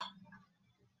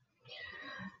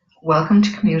Welcome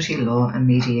to Community Law and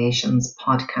Mediation's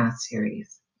podcast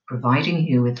series, providing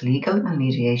you with legal and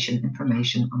mediation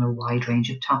information on a wide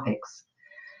range of topics.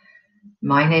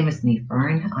 My name is Niamh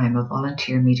Byrne. I am a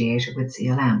volunteer mediator with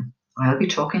CLM. I'll be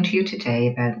talking to you today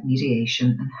about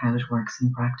mediation and how it works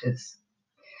in practice.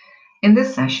 In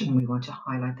this session, we want to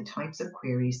highlight the types of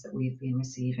queries that we've been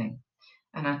receiving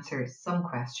and answer some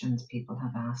questions people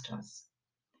have asked us.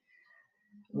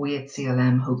 We at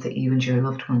CLM hope that you and your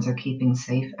loved ones are keeping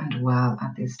safe and well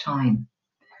at this time.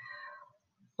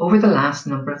 Over the last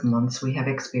number of months, we have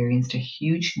experienced a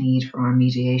huge need for our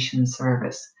mediation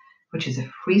service, which is a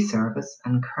free service,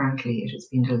 and currently it is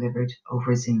being delivered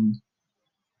over Zoom.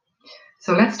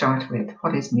 So let's start with,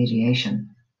 what is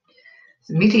mediation?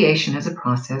 So mediation is a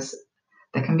process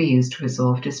that can be used to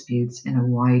resolve disputes in a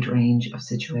wide range of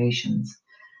situations,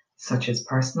 such as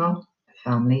personal,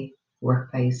 family,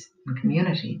 workplace, and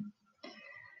community.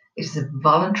 It is a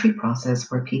voluntary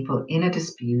process where people in a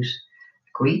dispute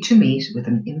agree to meet with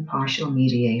an impartial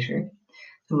mediator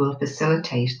who will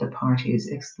facilitate the parties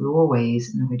explore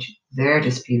ways in which their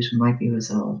dispute might be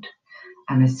resolved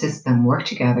and assist them work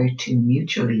together to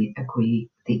mutually agree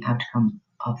the outcome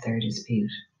of their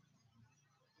dispute.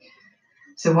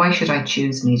 So why should I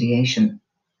choose mediation?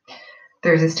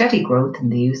 There is a steady growth in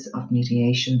the use of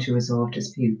mediation to resolve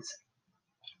disputes,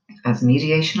 as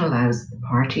mediation allows the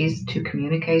parties to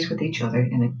communicate with each other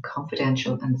in a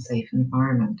confidential and safe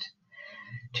environment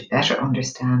to better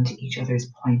understand each other's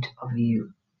point of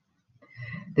view.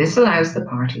 This allows the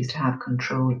parties to have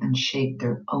control and shape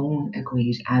their own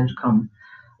agreed outcome,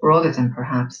 rather than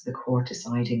perhaps the court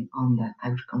deciding on the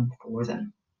outcome for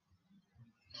them.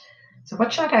 So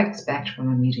what should I expect from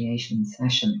a mediation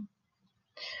session?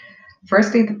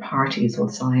 Firstly, the parties will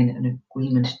sign an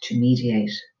agreement to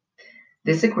mediate.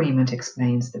 This agreement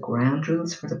explains the ground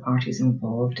rules for the parties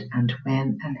involved and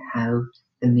when and how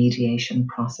the mediation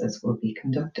process will be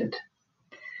conducted.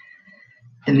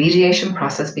 The mediation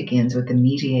process begins with the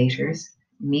mediators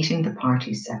meeting the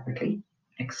parties separately,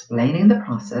 explaining the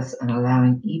process and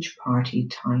allowing each party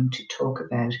time to talk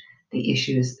about the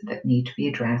issues that need to be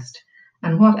addressed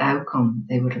and what outcome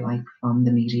they would like from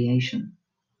the mediation.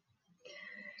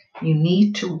 You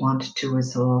need to want to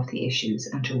resolve the issues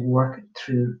and to work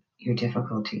through your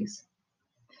difficulties.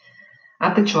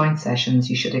 At the joint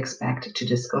sessions, you should expect to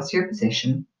discuss your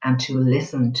position and to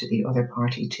listen to the other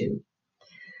party too.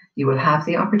 You will have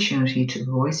the opportunity to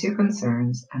voice your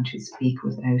concerns and to speak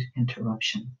without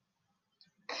interruption.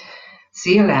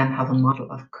 CLM have a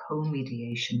model of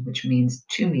co-mediation, which means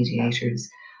two mediators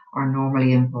are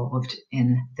normally involved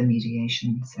in the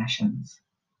mediation sessions.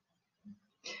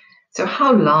 So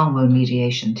how long will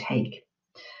mediation take?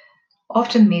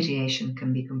 Often mediation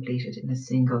can be completed in a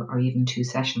single or even two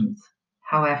sessions.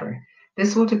 However,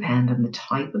 this will depend on the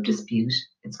type of dispute,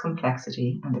 its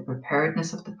complexity, and the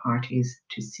preparedness of the parties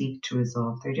to seek to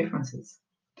resolve their differences.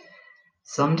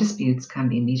 Some disputes can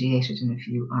be mediated in a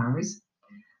few hours,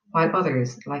 while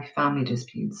others, like family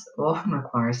disputes, often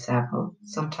require several,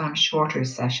 sometimes shorter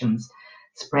sessions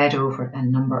spread over a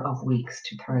number of weeks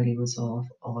to thoroughly resolve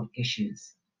all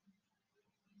issues.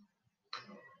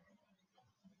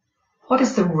 What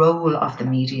is the role of the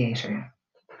mediator?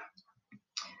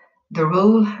 The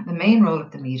main role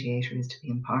of the mediator is to be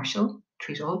impartial,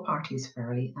 treat all parties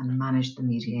fairly, and manage the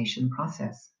mediation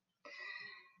process.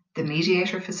 The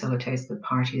mediator facilitates the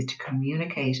parties to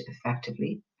communicate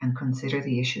effectively and consider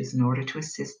the issues in order to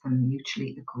assist them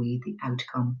mutually agree the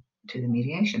outcome to the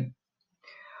mediation.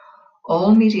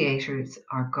 All mediators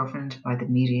are governed by the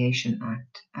Mediation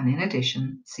Act, and in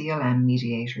addition, CLM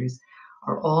mediators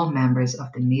are all members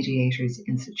of the Mediators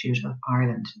Institute of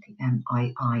Ireland, the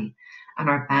MII, and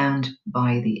are bound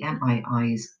by the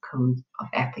MII's Code of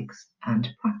Ethics and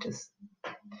Practice.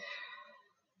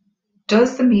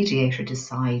 Does the mediator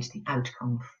decide the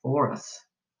outcome for us?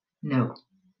 No.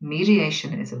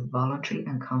 Mediation is a voluntary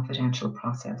and confidential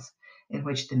process in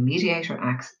which the mediator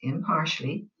acts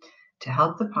impartially to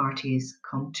help the parties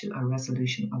come to a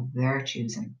resolution of their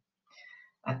choosing.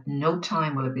 At no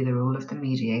time will it be the role of the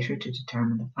mediator to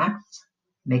determine the facts,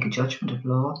 make a judgment of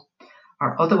law,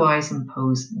 or otherwise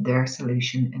impose their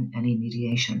solution in any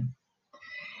mediation.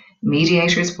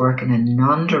 Mediators work in a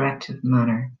non-directive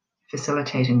manner,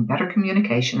 facilitating better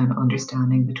communication and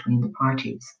understanding between the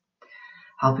parties,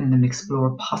 helping them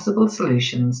explore possible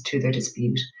solutions to their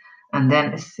dispute, and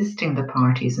then assisting the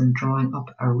parties in drawing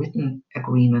up a written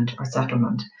agreement or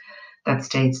settlement that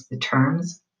states the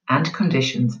terms and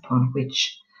conditions upon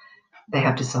which they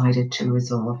have decided to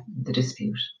resolve the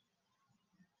dispute.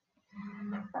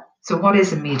 So what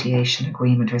is a mediation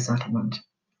agreement or settlement?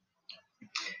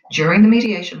 During the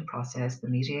mediation process, the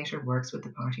mediator works with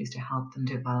the parties to help them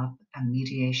develop a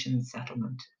mediation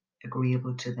settlement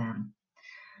agreeable to them.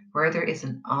 Where there is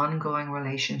an ongoing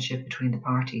relationship between the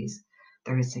parties,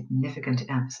 there is significant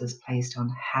emphasis placed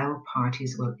on how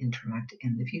parties will interact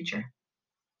in the future.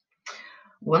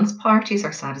 Once parties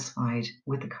are satisfied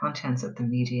with the contents of the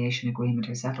mediation agreement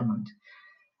or settlement,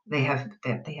 they have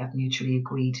mutually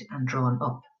agreed and drawn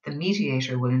up, the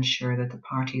mediator will ensure that the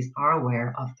parties are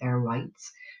aware of their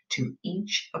rights to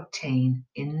each obtain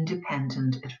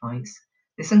independent advice.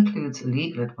 This includes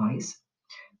legal advice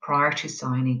prior to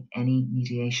signing any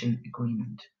mediation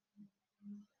agreement.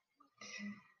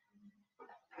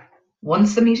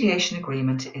 Once the mediation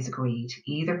agreement is agreed,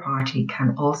 either party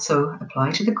can also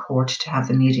apply to the court to have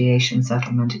the mediation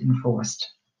settlement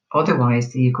enforced.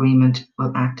 Otherwise, the agreement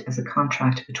will act as a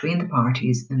contract between the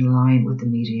parties in line with the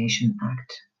Mediation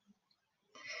Act.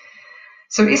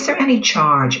 So is there any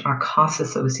charge or cost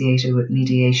associated with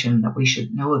mediation that we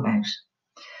should know about?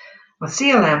 Well,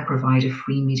 CLM provide a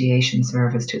free mediation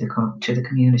service to the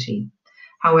community.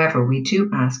 However, we do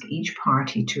ask each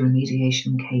party to a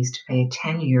mediation case to pay a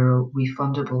 €10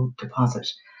 refundable deposit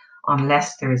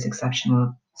unless there is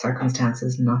exceptional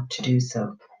circumstances not to do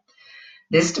so.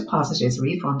 This deposit is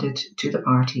refunded to the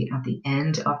party at the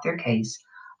end of their case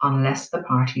unless the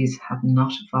parties have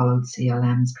not followed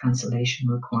CLM's cancellation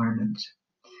requirement.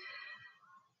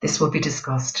 This will be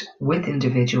discussed with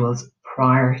individuals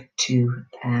prior to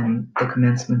the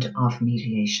commencement of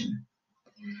mediation.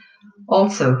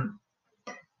 Also,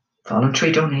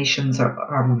 voluntary donations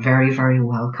are very, very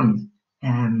welcome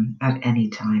at any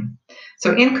time.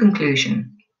 So in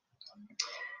conclusion,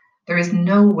 there is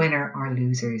no winner or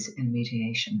losers in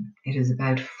mediation. It is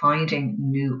about finding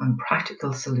new and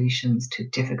practical solutions to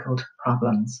difficult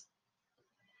problems.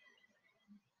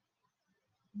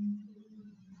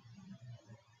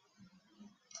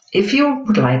 If you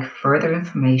would like further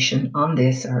information on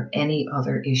this or any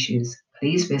other issues,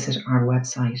 please visit our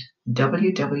website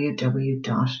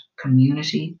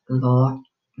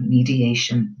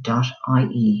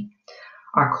www.communitylawmediation.ie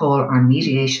or call our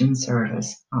mediation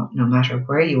service no matter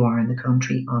where you are in the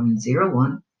country on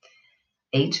 01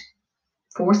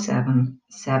 847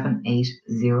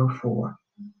 7804.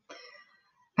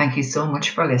 Thank you so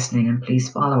much for listening, and please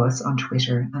follow us on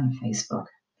Twitter and Facebook.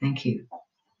 Thank you.